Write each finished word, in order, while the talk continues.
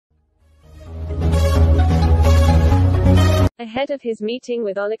Ahead of his meeting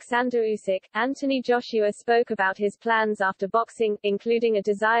with Oleksandr Usyk, Anthony Joshua spoke about his plans after boxing, including a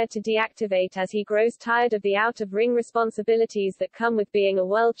desire to deactivate as he grows tired of the out-of-ring responsibilities that come with being a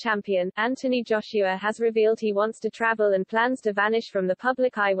world champion. Anthony Joshua has revealed he wants to travel and plans to vanish from the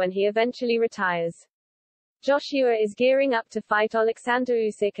public eye when he eventually retires. Joshua is gearing up to fight Oleksandr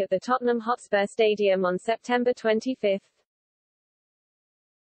Usyk at the Tottenham Hotspur Stadium on September 25.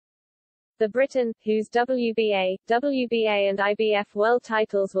 The Briton, whose WBA, WBA and IBF world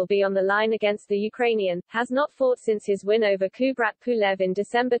titles will be on the line against the Ukrainian, has not fought since his win over Kubrat Pulev in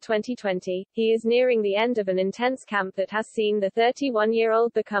December 2020. He is nearing the end of an intense camp that has seen the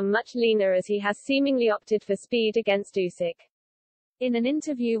 31-year-old become much leaner as he has seemingly opted for speed against Usyk. In an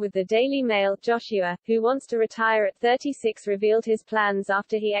interview with the Daily Mail, Joshua, who wants to retire at 36, revealed his plans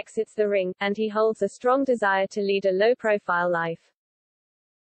after he exits the ring, and he holds a strong desire to lead a low-profile life.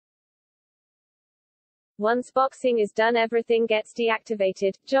 Once boxing is done, everything gets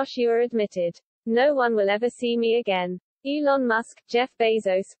deactivated, Joshua admitted. No one will ever see me again. Elon Musk, Jeff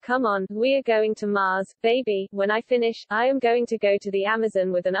Bezos, come on, we're going to Mars, baby. When I finish, I am going to go to the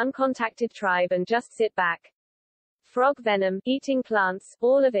Amazon with an uncontacted tribe and just sit back. Frog venom, eating plants,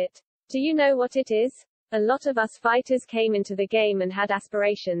 all of it. Do you know what it is? A lot of us fighters came into the game and had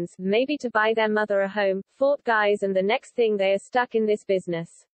aspirations, maybe to buy their mother a home, fought guys, and the next thing they are stuck in this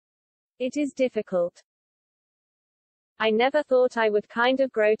business. It is difficult. I never thought I would kind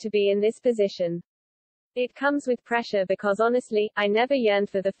of grow to be in this position. It comes with pressure because honestly, I never yearned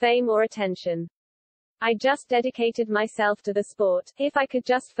for the fame or attention. I just dedicated myself to the sport. If I could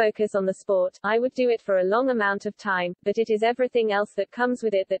just focus on the sport, I would do it for a long amount of time, but it is everything else that comes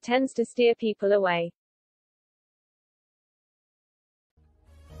with it that tends to steer people away.